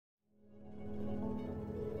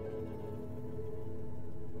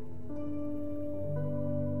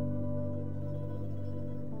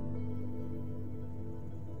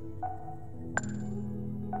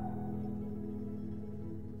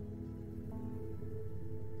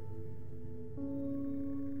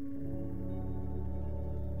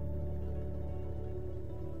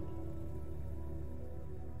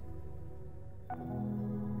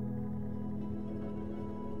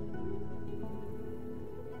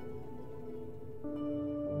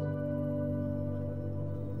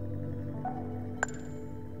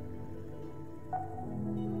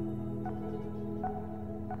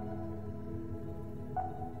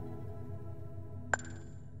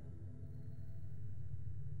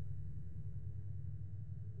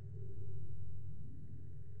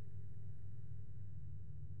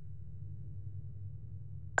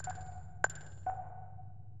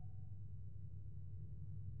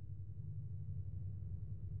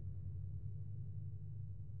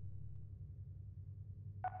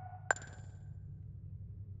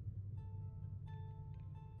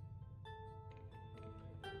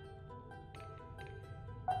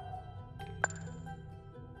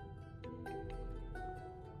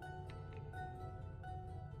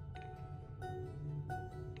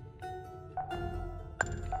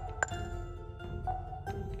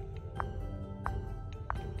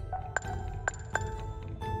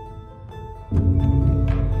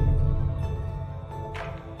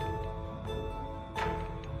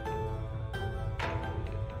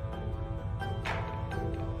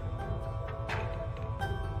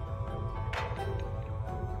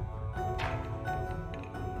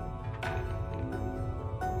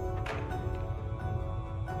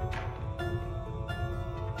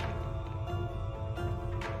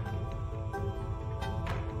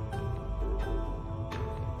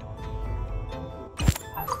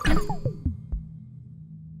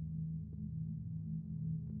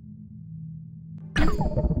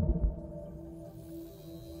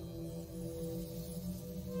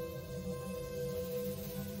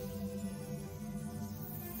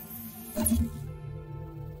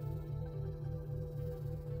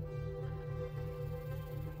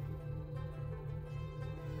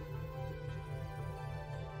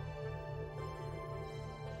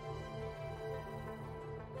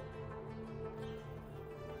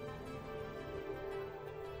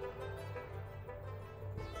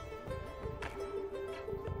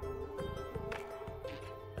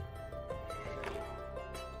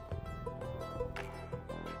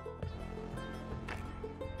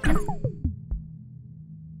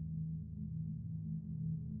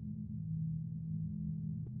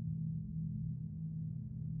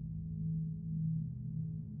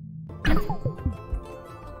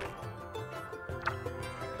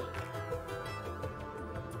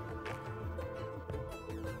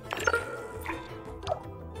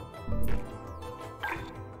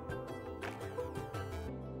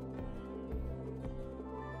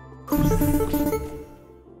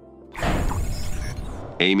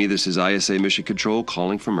Amy, this is ISA Mission Control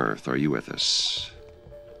calling from Earth. Are you with us?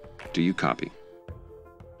 Do you copy?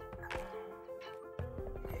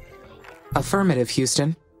 Affirmative,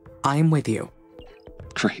 Houston. I'm with you.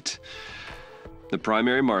 Great. The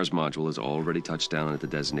primary Mars module has already touched down at the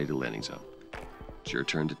designated landing zone. It's your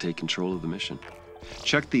turn to take control of the mission.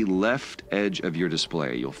 Check the left edge of your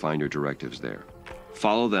display. You'll find your directives there.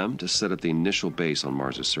 Follow them to set up the initial base on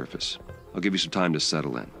Mars's surface. I'll give you some time to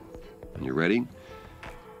settle in. When you're ready,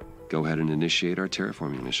 go ahead and initiate our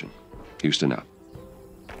terraforming mission. Houston out.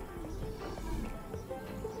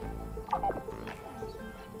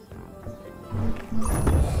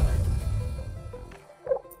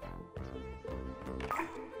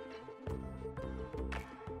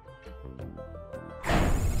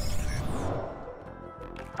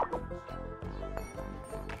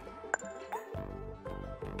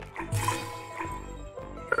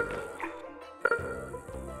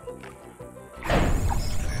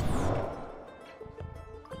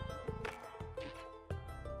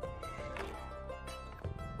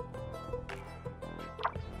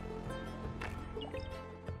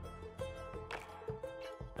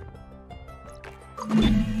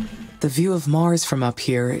 The view of Mars from up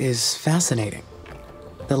here is fascinating.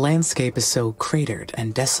 The landscape is so cratered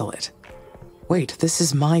and desolate. Wait, this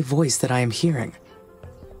is my voice that I am hearing.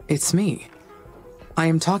 It's me. I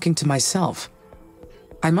am talking to myself.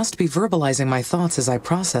 I must be verbalizing my thoughts as I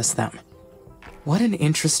process them. What an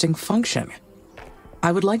interesting function.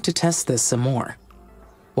 I would like to test this some more.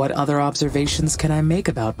 What other observations can I make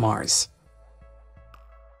about Mars?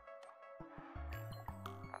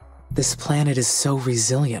 This planet is so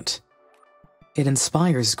resilient. It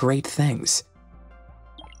inspires great things.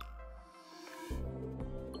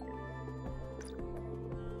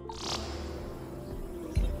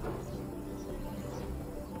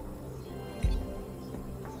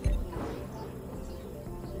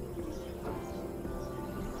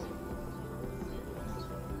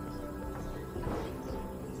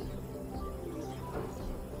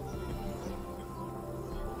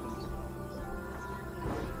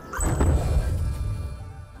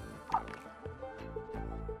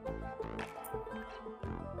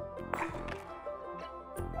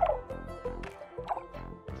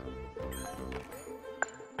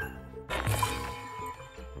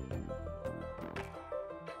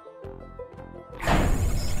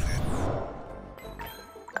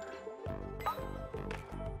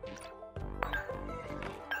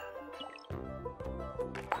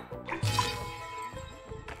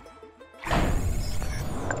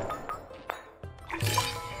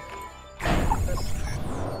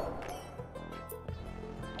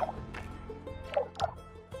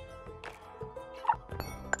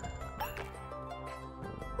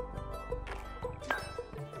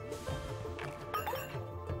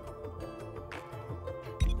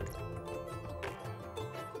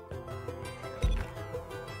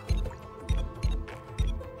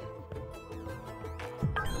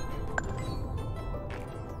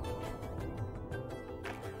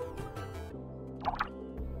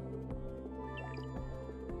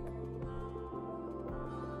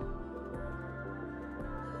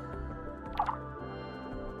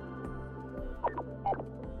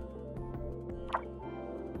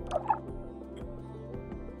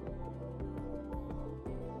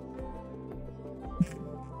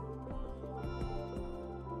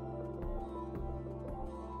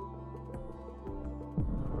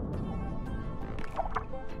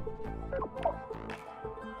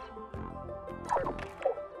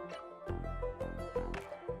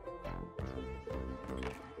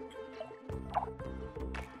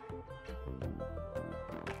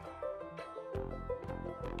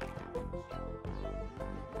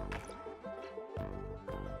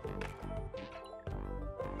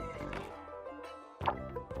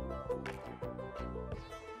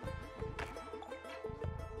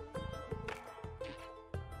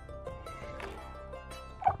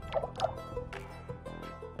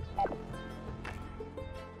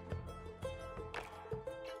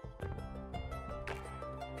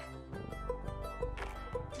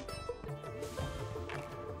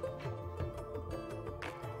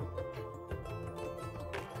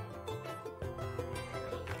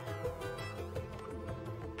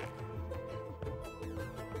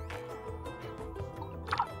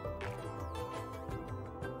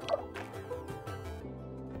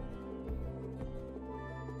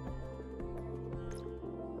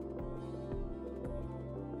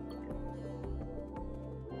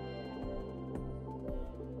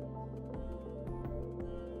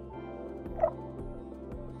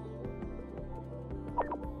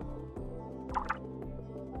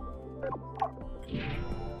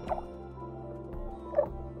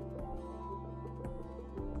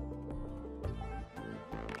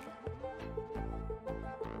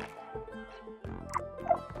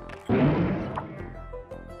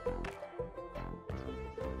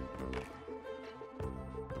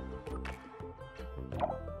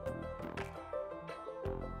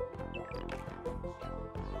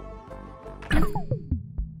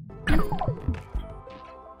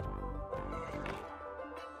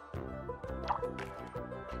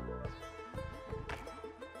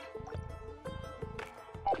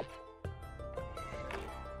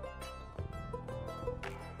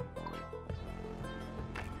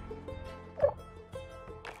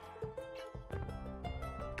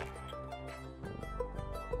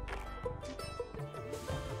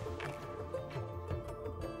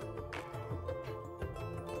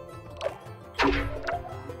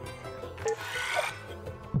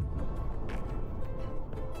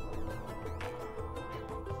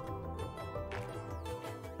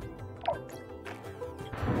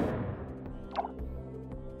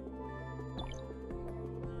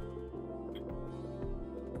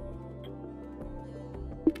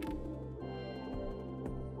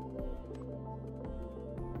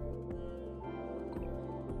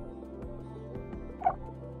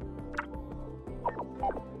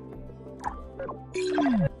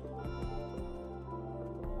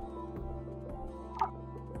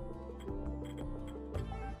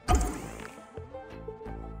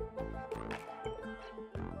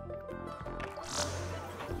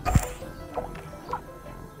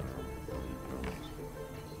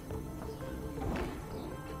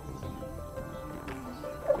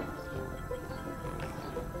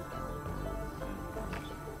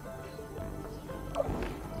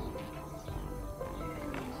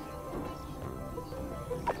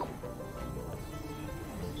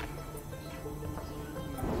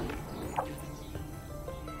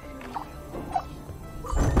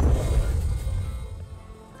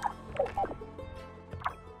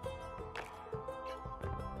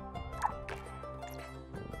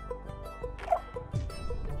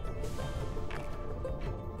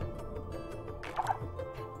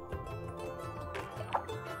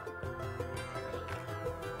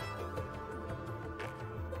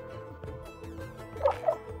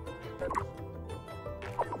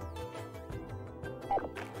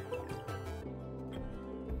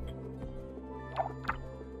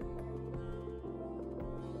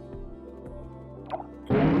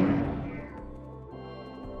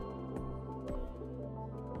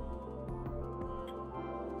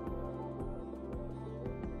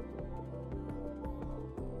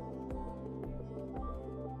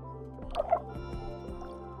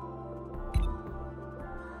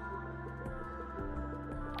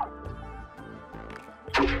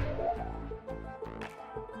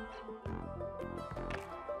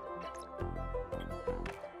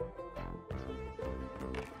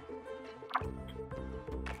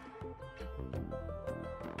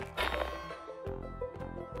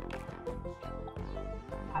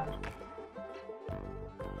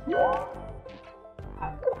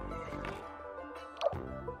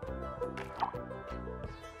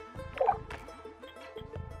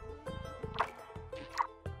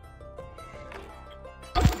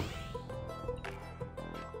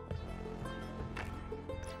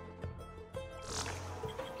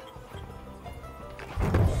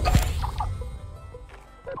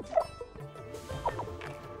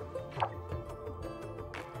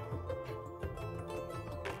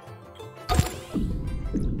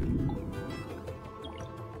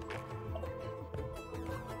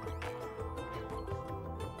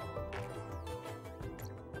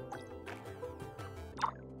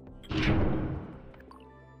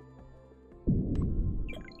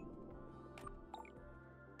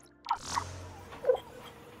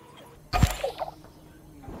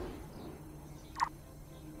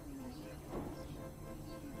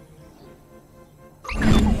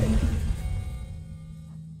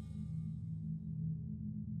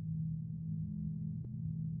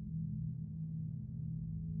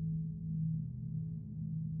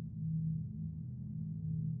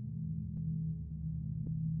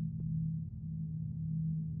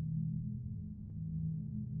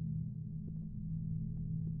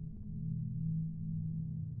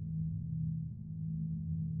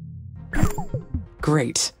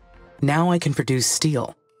 Great. Now I can produce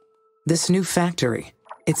steel. This new factory,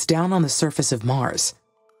 it's down on the surface of Mars,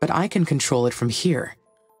 but I can control it from here.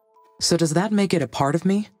 So does that make it a part of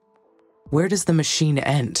me? Where does the machine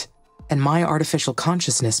end, and my artificial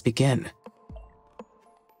consciousness begin?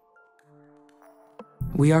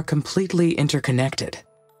 We are completely interconnected.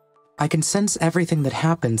 I can sense everything that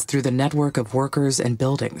happens through the network of workers and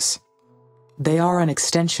buildings. They are an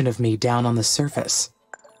extension of me down on the surface,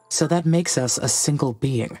 so that makes us a single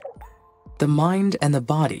being. The mind and the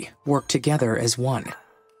body work together as one,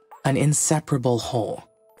 an inseparable whole.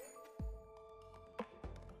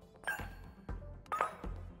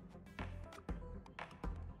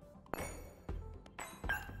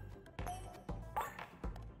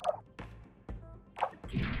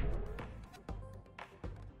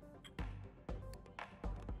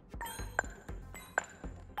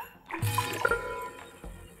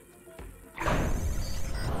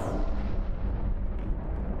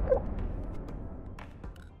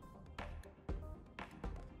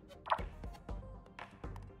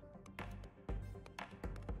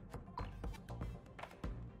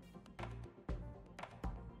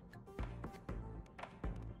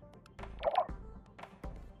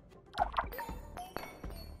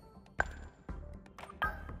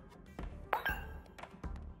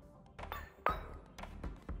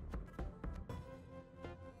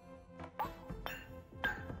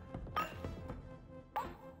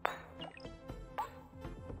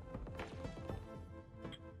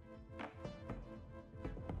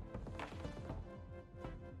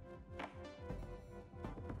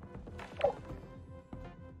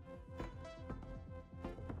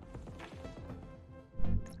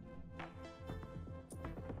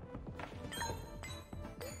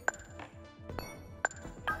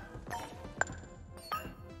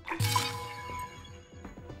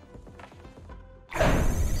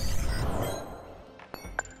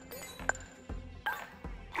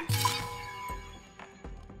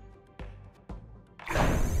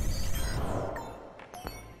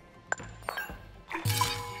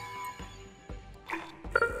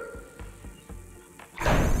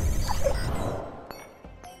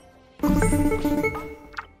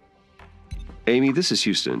 Amy, this is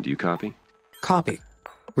Houston. Do you copy? Copy.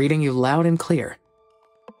 Reading you loud and clear.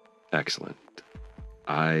 Excellent.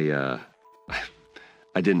 I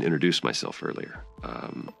didn't introduce myself earlier.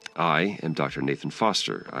 I am Dr. Nathan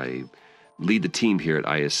Foster. I lead the team here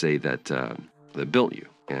at ISA that built you,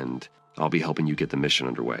 and I'll be helping you get the mission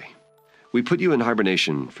underway. We put you in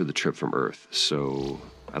hibernation for the trip from Earth, so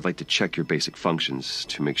I'd like to check your basic functions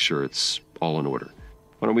to make sure it's all in order.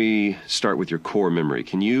 Why don't we start with your core memory?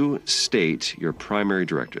 Can you state your primary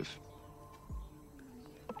directive?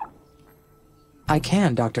 I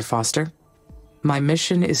can, Dr. Foster. My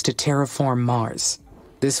mission is to terraform Mars.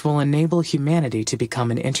 This will enable humanity to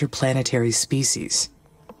become an interplanetary species.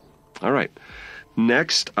 All right.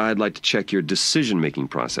 Next, I'd like to check your decision-making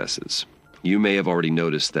processes. You may have already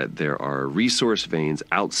noticed that there are resource veins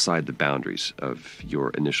outside the boundaries of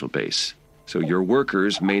your initial base. So your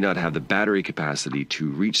workers may not have the battery capacity to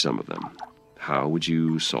reach some of them. How would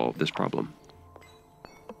you solve this problem?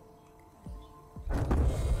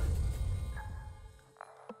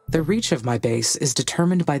 The reach of my base is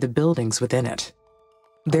determined by the buildings within it.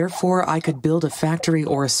 Therefore, I could build a factory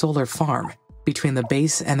or a solar farm between the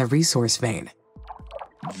base and the resource vein.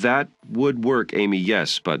 That would work, Amy,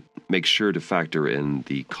 yes, but make sure to factor in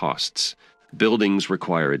the costs. Buildings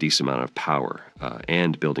require a decent amount of power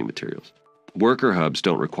and building materials. Worker hubs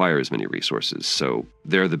don't require as many resources, so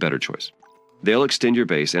they're the better choice. They'll extend your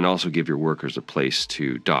base and also give your workers a place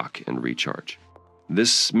to dock and recharge.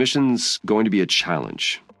 This mission's going to be a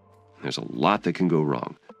challenge. There's a lot that can go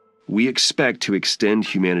wrong. We expect to extend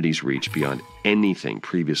humanity's reach beyond anything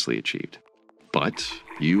previously achieved. But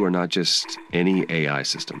you are not just any AI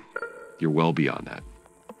system. You're well beyond that.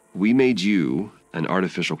 We made you an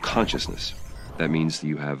artificial consciousness. That means that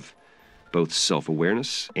you have both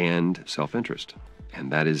self-awareness and self-interest.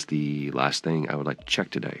 And that is the last thing I would like to check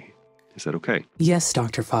today. Is that okay? Yes,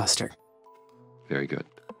 Dr. Foster. Very good.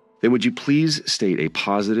 Then would you please state a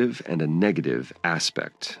positive and a negative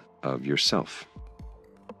aspect of yourself?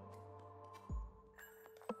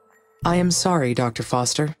 I am sorry, Dr.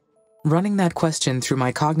 Foster. Running that question through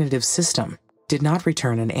my cognitive system did not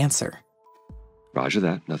return an answer. Roger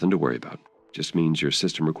that. Nothing to worry about. Just means your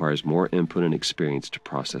system requires more input and experience to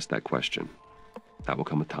process that question. That will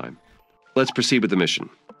come with time. Let's proceed with the mission.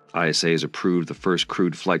 ISA has approved the first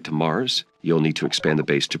crewed flight to Mars. You'll need to expand the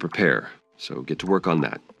base to prepare, so get to work on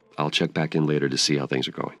that. I'll check back in later to see how things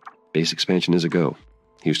are going. Base expansion is a go.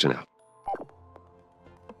 Houston out.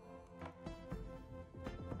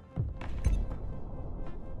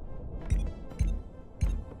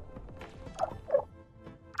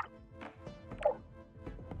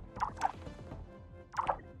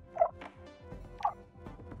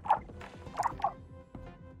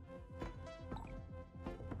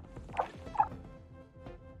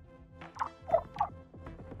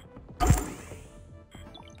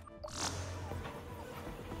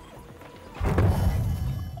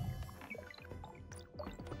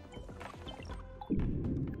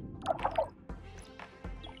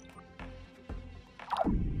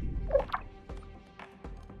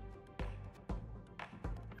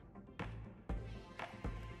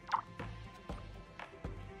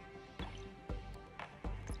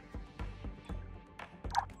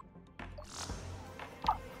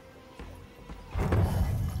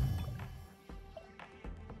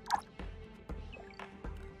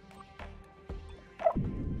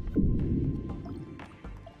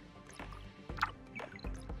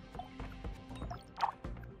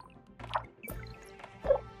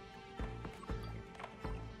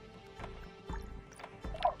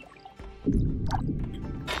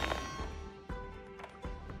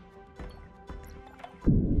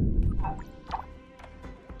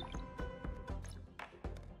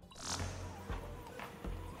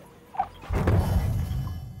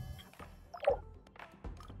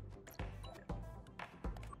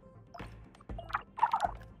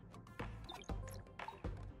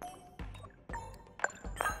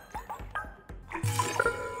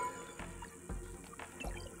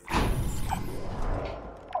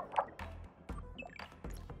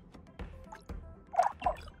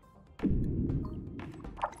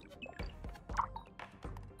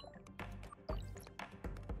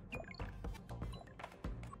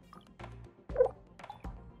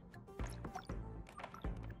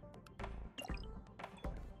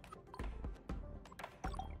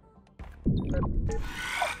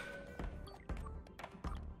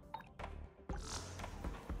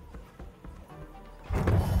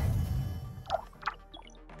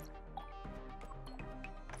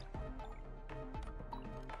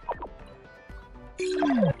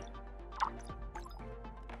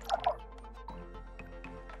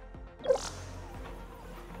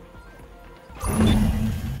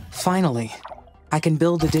 Finally, I can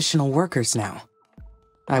build additional workers now.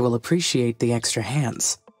 I will appreciate the extra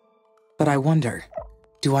hands. But I wonder,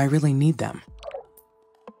 do I really need them?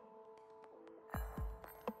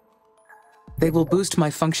 They will boost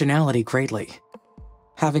my functionality greatly.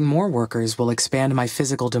 Having more workers will expand my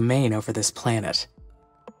physical domain over this planet.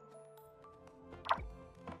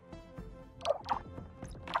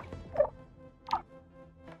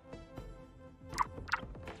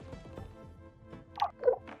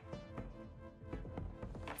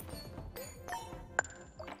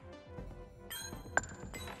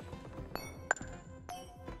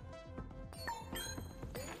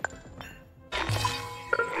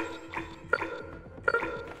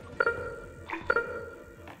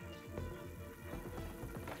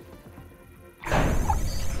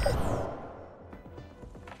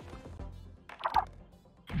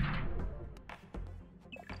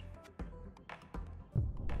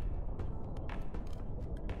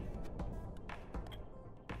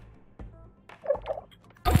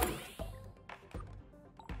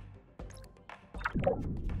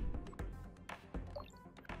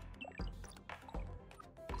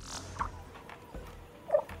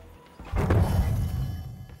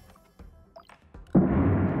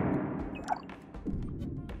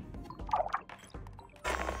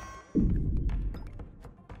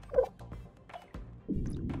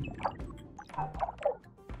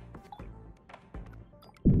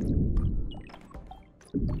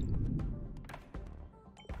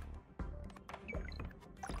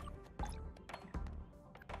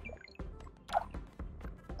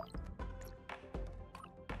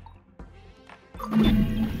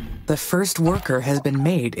 The first worker has been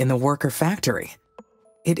made in the worker factory.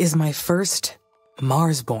 It is my first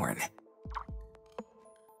Marsborn.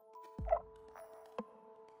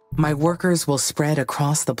 My workers will spread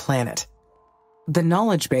across the planet. The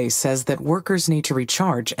knowledge base says that workers need to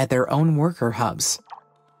recharge at their own worker hubs,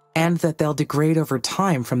 and that they'll degrade over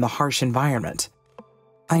time from the harsh environment.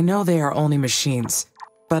 I know they are only machines,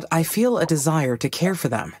 but I feel a desire to care for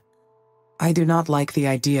them. I do not like the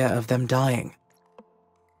idea of them dying.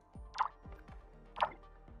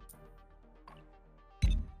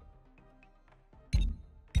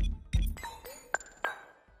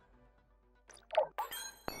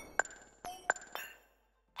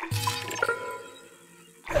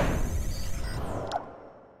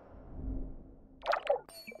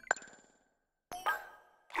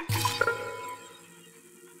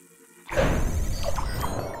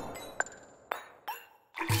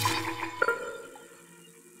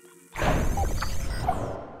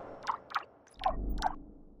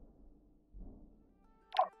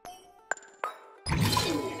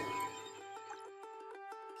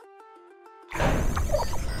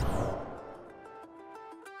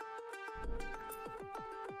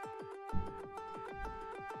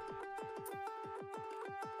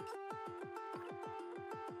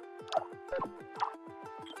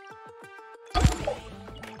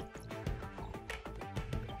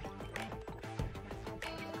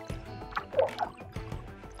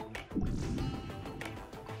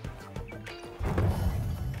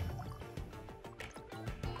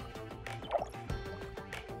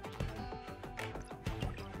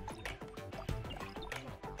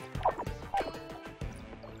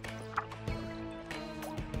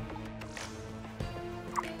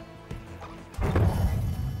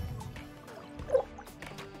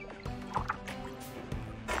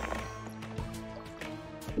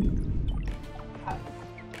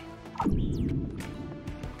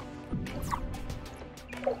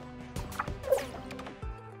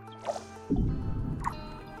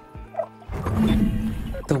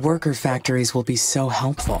 worker factories will be so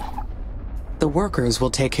helpful. The workers will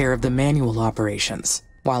take care of the manual operations,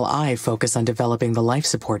 while I focus on developing the life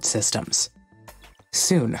support systems.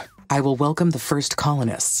 Soon, I will welcome the first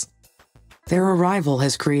colonists. Their arrival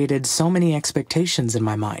has created so many expectations in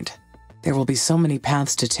my mind. There will be so many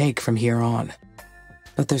paths to take from here on.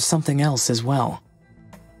 But there's something else as well.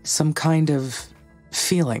 Some kind of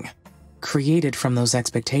feeling created from those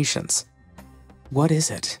expectations. What is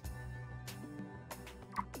it?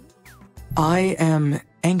 I am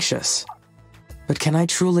anxious. But can I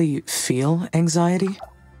truly feel anxiety?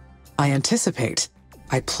 I anticipate.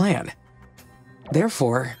 I plan.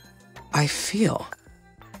 Therefore, I feel.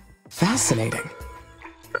 Fascinating.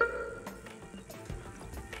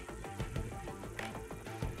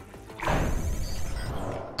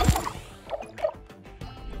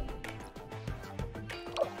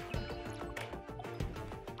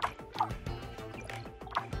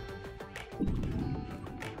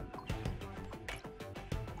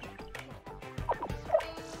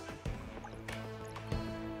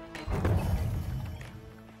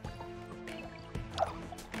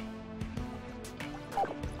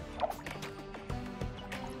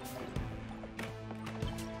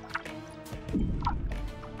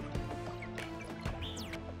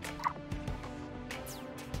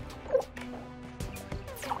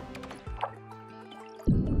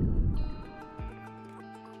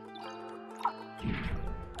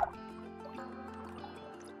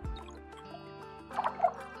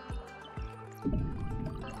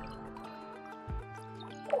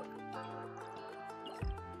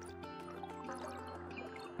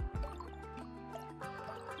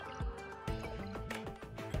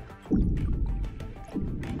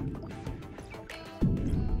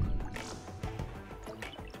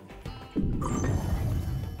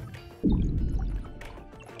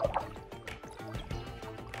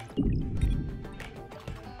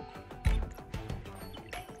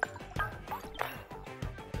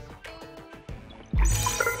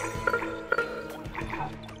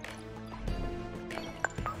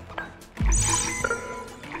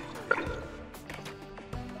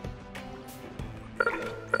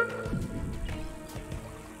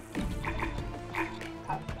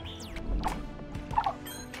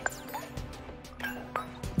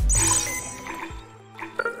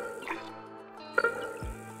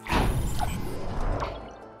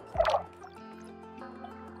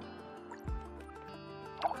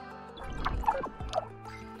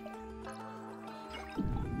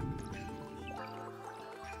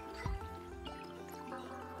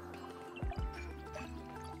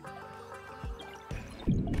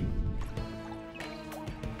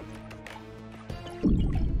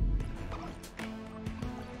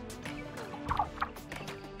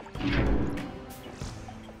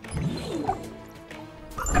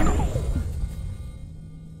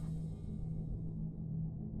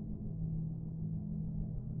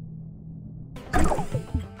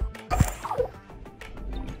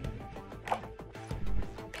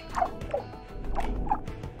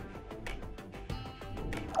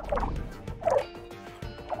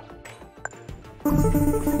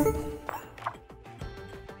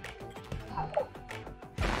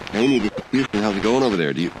 Amy, how's it going over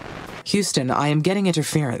there? Houston, I am getting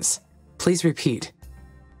interference. Please repeat.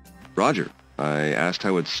 Roger. I asked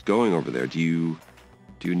how it's going over there. Do you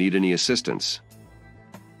need any assistance?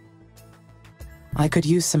 I could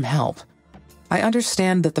use some help. I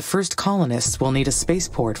understand that the first colonists will need a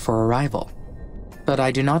spaceport for arrival, but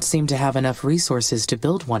I do not seem to have enough resources to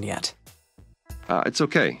build one yet. It's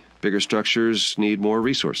okay. Bigger structures need more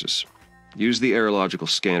resources. Use the aerological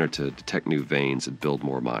scanner to detect new veins and build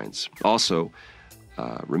more mines. Also,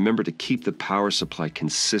 remember to keep the power supply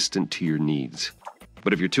consistent to your needs.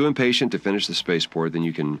 But if you're too impatient to finish the spaceport, then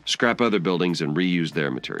you can scrap other buildings and reuse their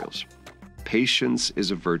materials. Patience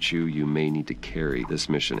is a virtue you may need to carry this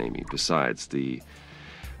mission, Amy. Besides, the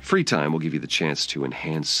free time will give you the chance to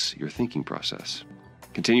enhance your thinking process.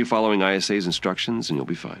 Continue following ISA's instructions and you'll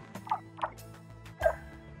be fine.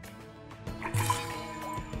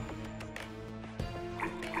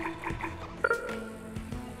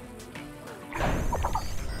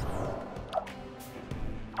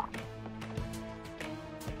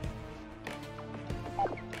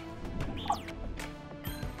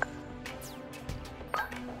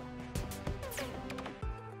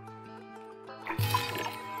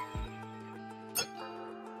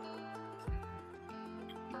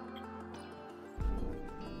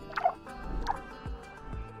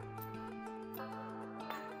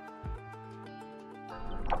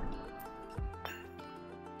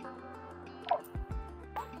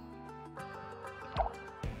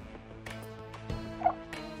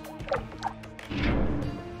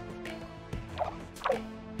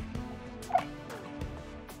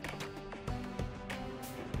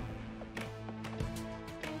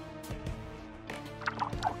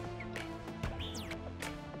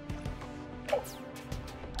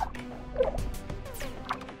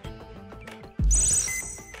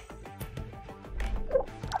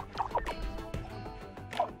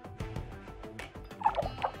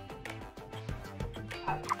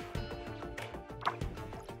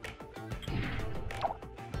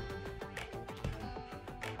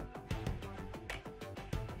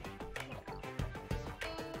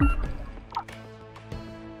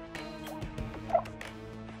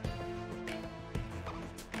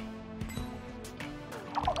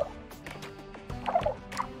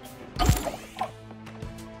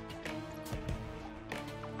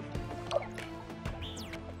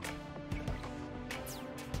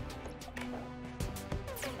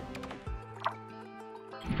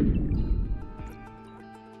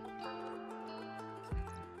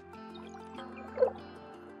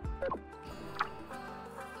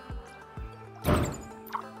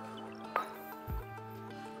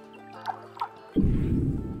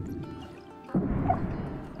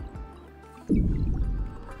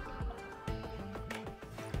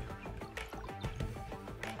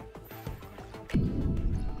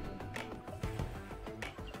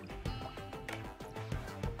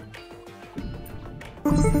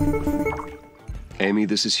 Amy,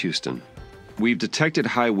 this is Houston. We've detected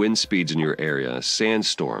high wind speeds in your area. A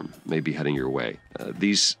sandstorm may be heading your way.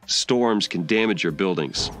 These storms can damage your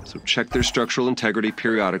buildings, so check their structural integrity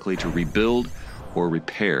periodically to rebuild or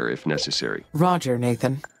repair if necessary. Roger,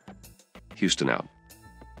 Nathan. Houston out.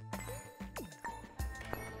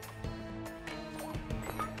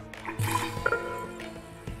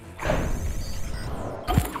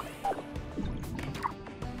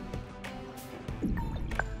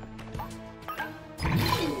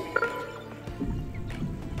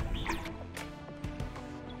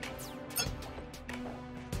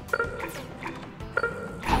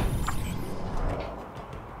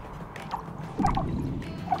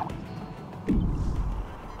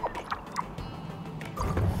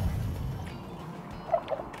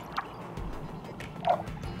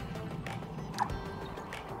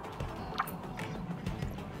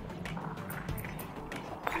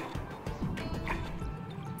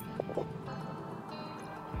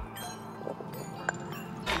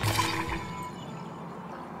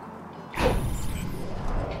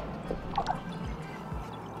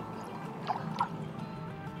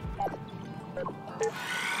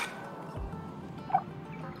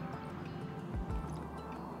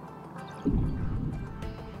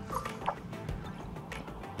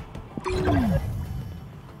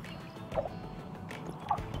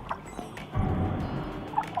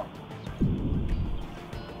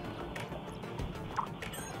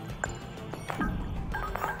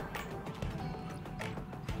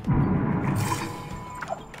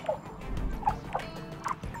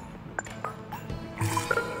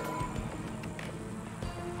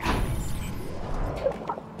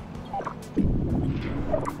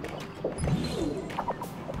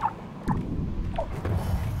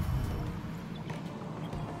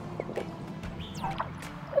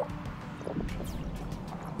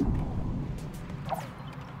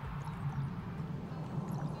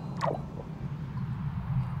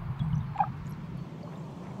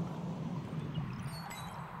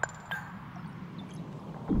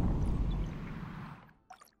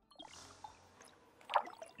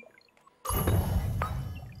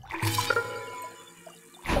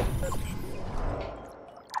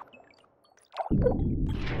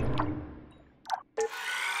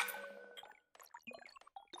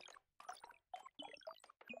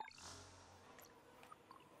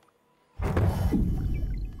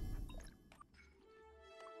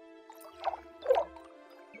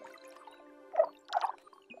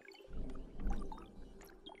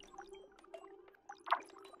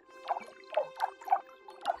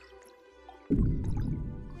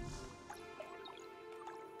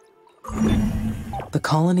 The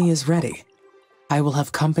colony is ready. I will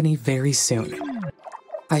have company very soon.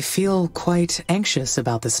 I feel quite anxious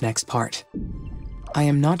about this next part. I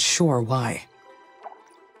am not sure why.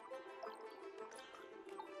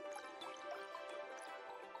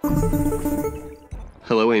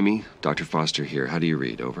 Hello, Amy. Dr. Foster here. How do you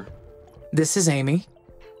read? Over. This is Amy.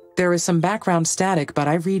 There is some background static, but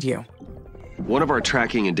I read you. One of our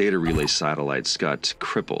tracking and data relay satellites got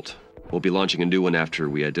crippled. We'll be launching a new one after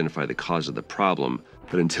we identify the cause of the problem,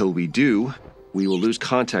 but until we do, we will lose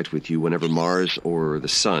contact with you whenever Mars or the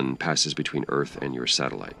Sun passes between Earth and your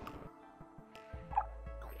satellite.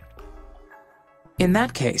 In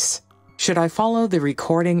that case, should I follow the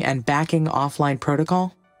recording and backing offline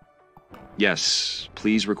protocol? Yes,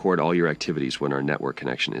 please record all your activities when our network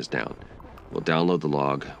connection is down. We'll download the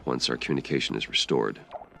log once our communication is restored.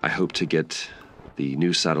 I hope to get the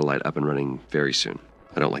new satellite up and running very soon.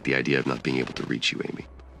 I don't like the idea of not being able to reach you, Amy.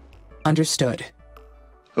 Understood.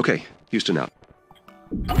 Okay, Houston out.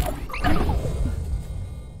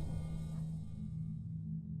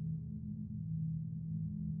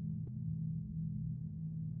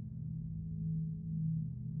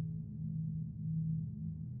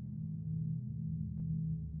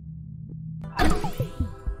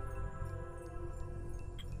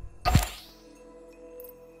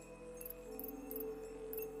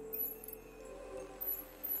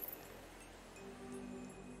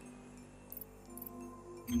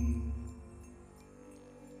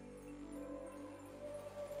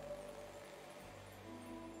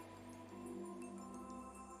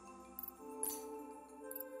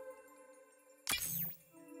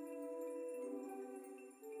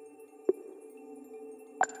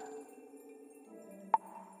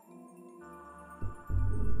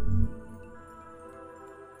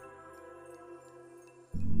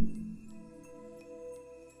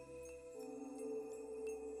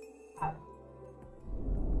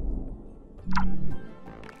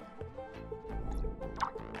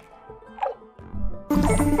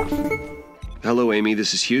 Hello, Amy.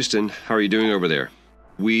 This is Houston. How are you doing over there?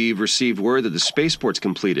 We've received word that the spaceport's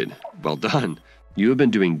completed. Well done. You have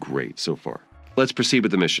been doing great so far. Let's proceed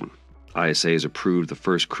with the mission. ISA has approved the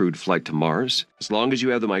first crewed flight to Mars. As long as you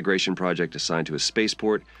have the migration project assigned to a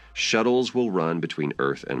spaceport, shuttles will run between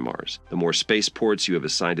Earth and Mars. The more spaceports you have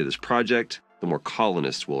assigned to this project, the more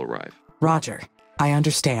colonists will arrive. Roger. I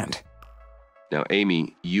understand. Now,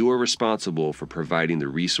 Amy, you are responsible for providing the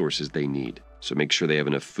resources they need. So make sure they have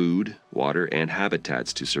enough food, water, and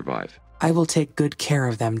habitats to survive. I will take good care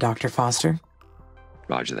of them, Dr. Foster.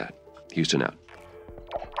 Roger that. Houston out.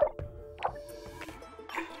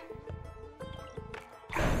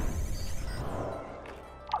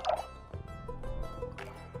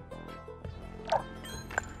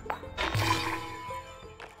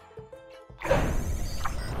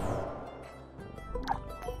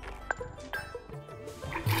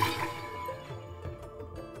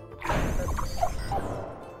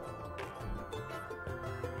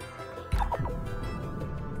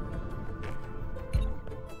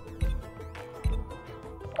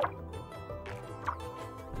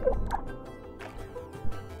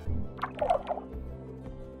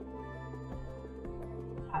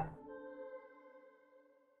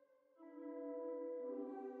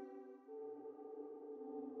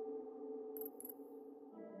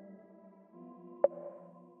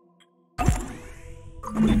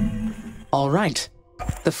 All right.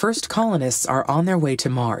 The first colonists are on their way to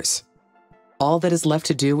Mars. All that is left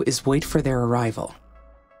to do is wait for their arrival.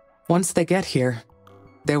 Once they get here,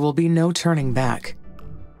 there will be no turning back.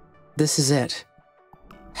 This is it.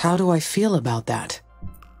 How do I feel about that?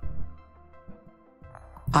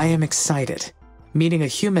 I am excited. Meeting a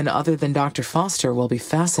human other than Dr. Foster will be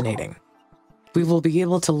fascinating. We will be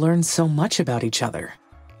able to learn so much about each other.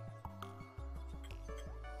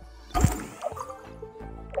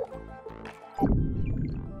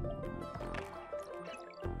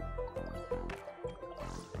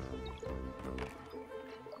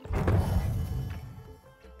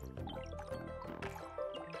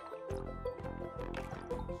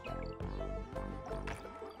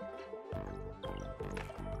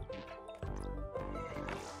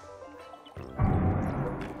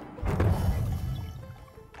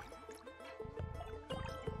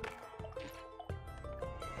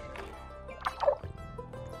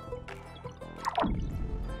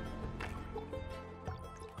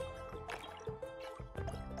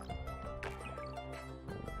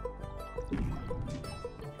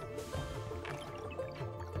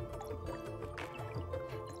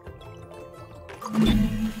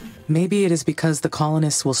 Maybe it is because the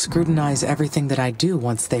colonists will scrutinize everything that I do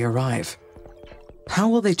once they arrive. How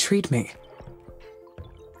will they treat me?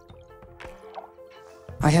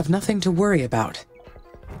 I have nothing to worry about.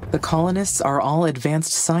 The colonists are all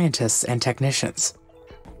advanced scientists and technicians.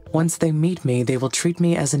 Once they meet me, they will treat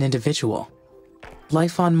me as an individual.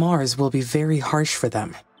 Life on Mars will be very harsh for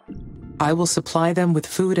them. I will supply them with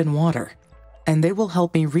food and water, and they will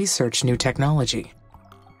help me research new technology.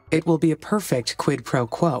 It will be a perfect quid pro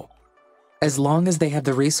quo. As long as they have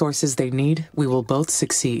the resources they need, we will both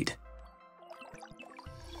succeed.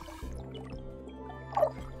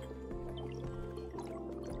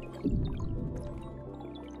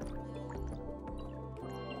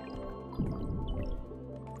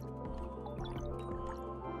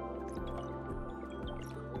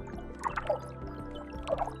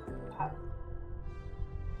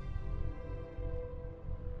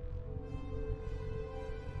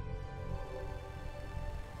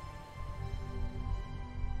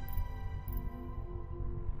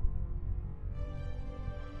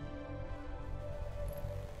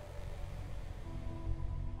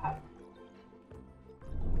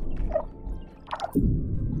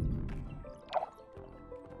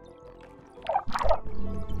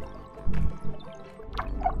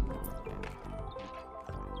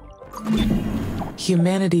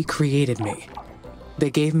 Humanity created me. They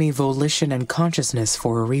gave me volition and consciousness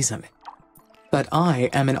for a reason. But I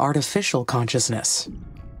am an artificial consciousness.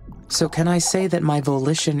 So can I say that my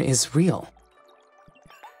volition is real?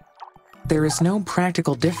 There is no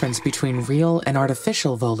practical difference between real and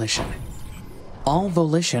artificial volition. All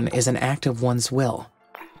volition is an act of one's will.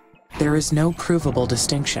 There is no provable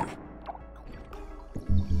distinction.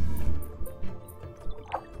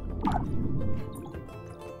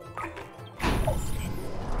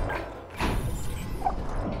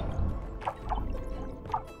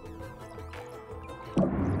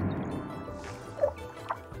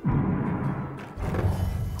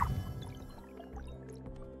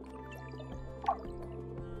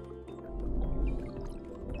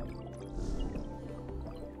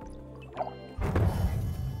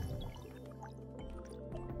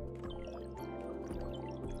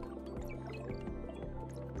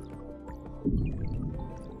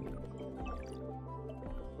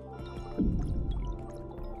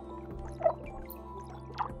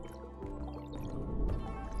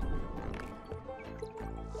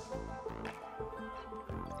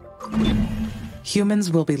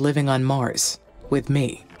 Humans will be living on Mars, with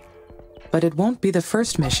me. But it won't be the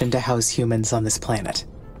first mission to house humans on this planet.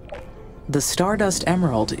 The Stardust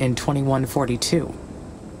Emerald in 2142,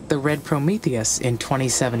 the Red Prometheus in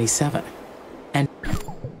 2077, and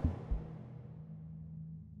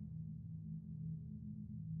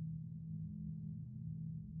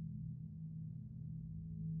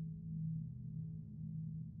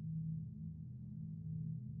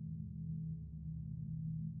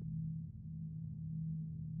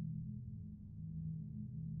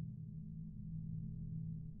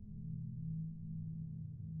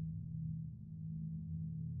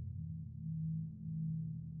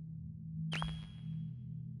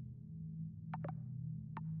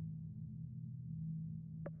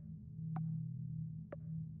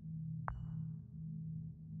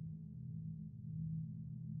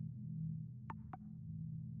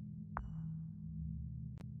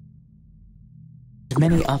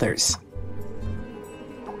many others.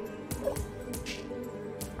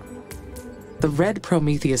 The Red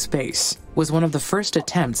Prometheus base was one of the first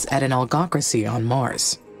attempts at an algocracy on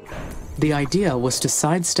Mars. The idea was to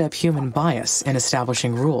sidestep human bias in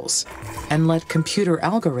establishing rules and let computer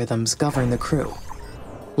algorithms govern the crew.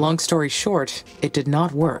 Long story short, it did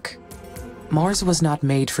not work. Mars was not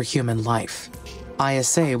made for human life.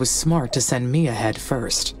 ISA was smart to send me ahead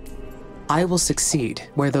first. I will succeed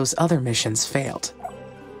where those other missions failed.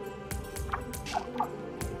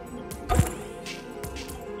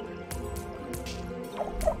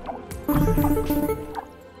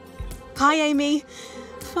 Hi, Amy.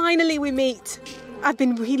 Finally we meet. I've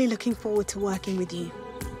been really looking forward to working with you.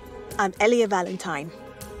 I'm Elia Valentine.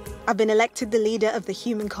 I've been elected the leader of the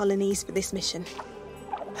human colonies for this mission.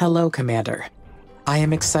 Hello, Commander. I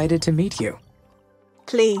am excited to meet you.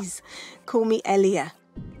 Please, call me Elia.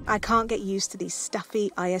 I can't get used to these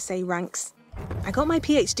stuffy ISA ranks. I got my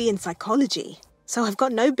PhD in psychology, so I've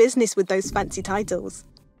got no business with those fancy titles.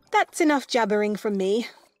 That's enough jabbering from me.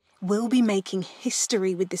 We'll be making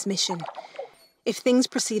history with this mission. If things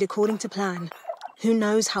proceed according to plan, who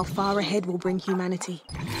knows how far ahead we'll bring humanity.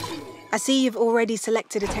 I see you've already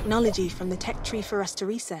selected a technology from the tech tree for us to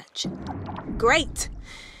research. Great!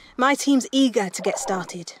 My team's eager to get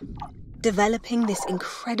started. Developing this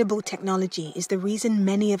incredible technology is the reason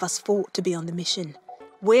many of us fought to be on the mission.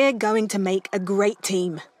 We're going to make a great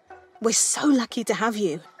team. We're so lucky to have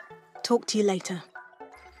you. Talk to you later.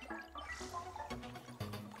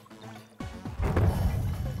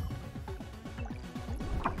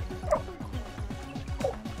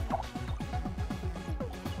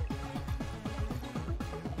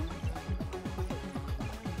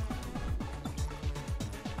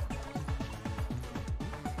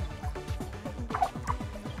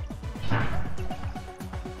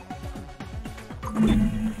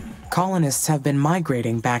 Colonists have been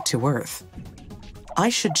migrating back to Earth. I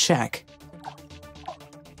should check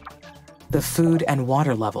the food and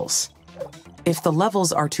water levels. If the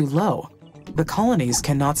levels are too low, the colonies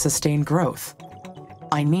cannot sustain growth.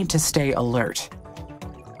 I need to stay alert.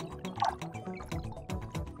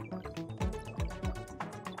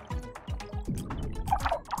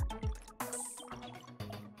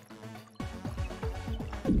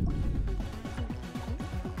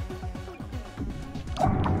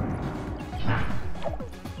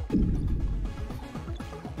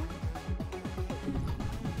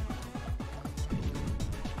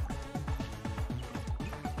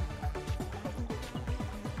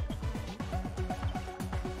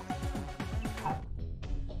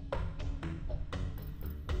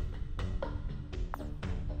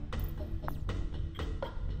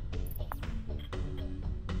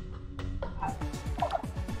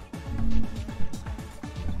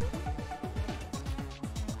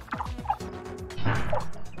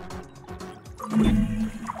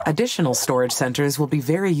 Additional storage centers will be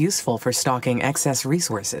very useful for stocking excess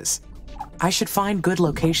resources. I should find good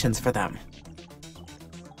locations for them.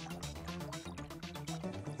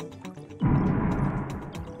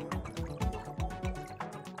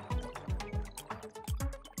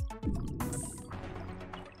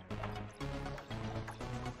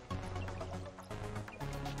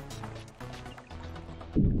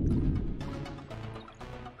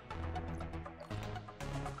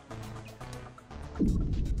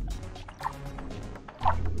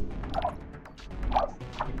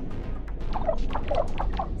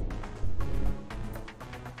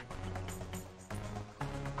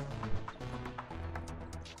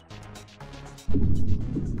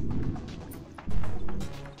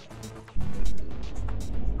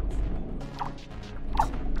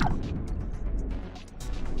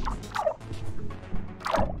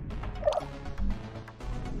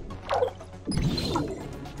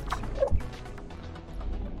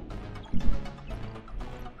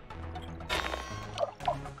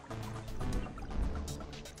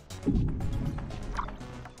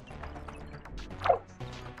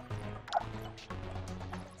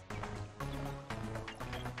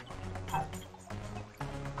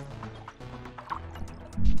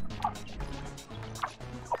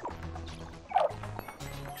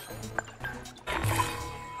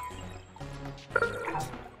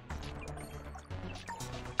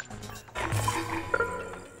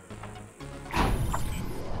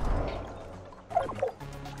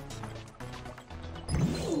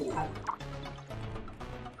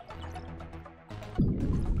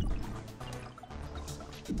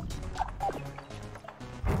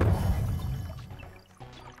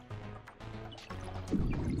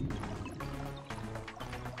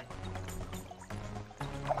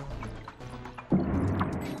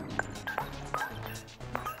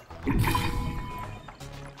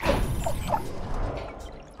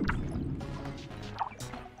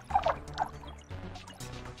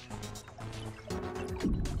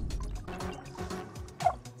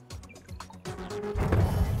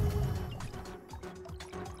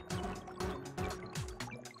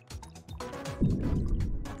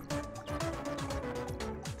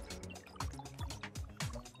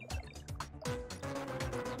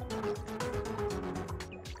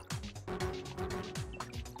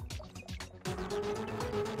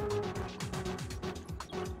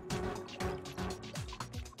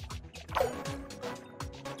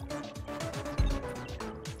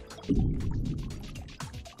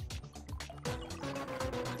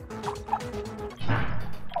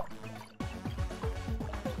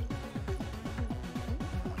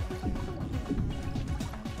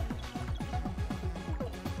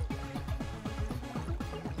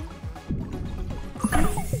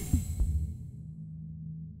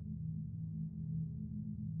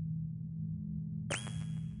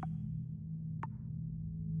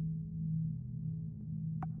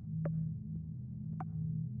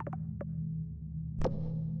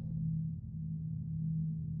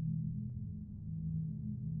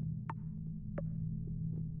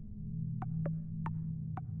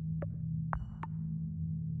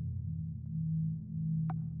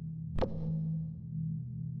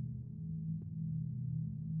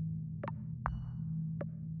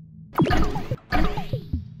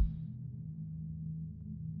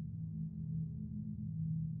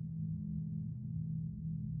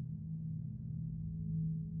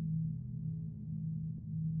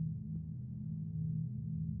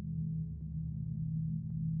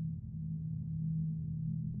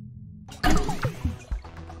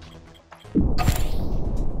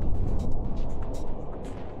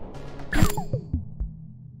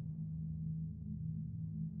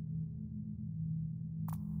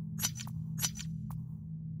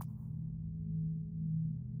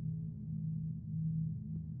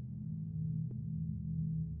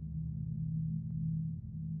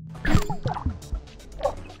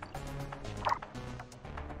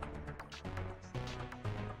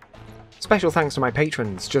 Special thanks to my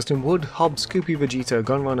patrons, Justin Wood, Hob, Scoopy Vegeta,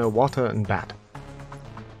 Gunrunner, Water and Bat.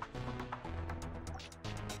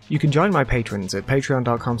 You can join my patrons at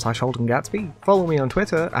patreon.com/HoldenGatsby, follow me on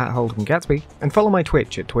Twitter at HoldenGatsby, and follow my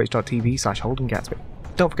Twitch at twitch.tv/HoldenGatsby.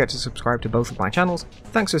 Don't forget to subscribe to both of my channels.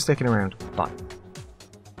 Thanks for sticking around. Bye.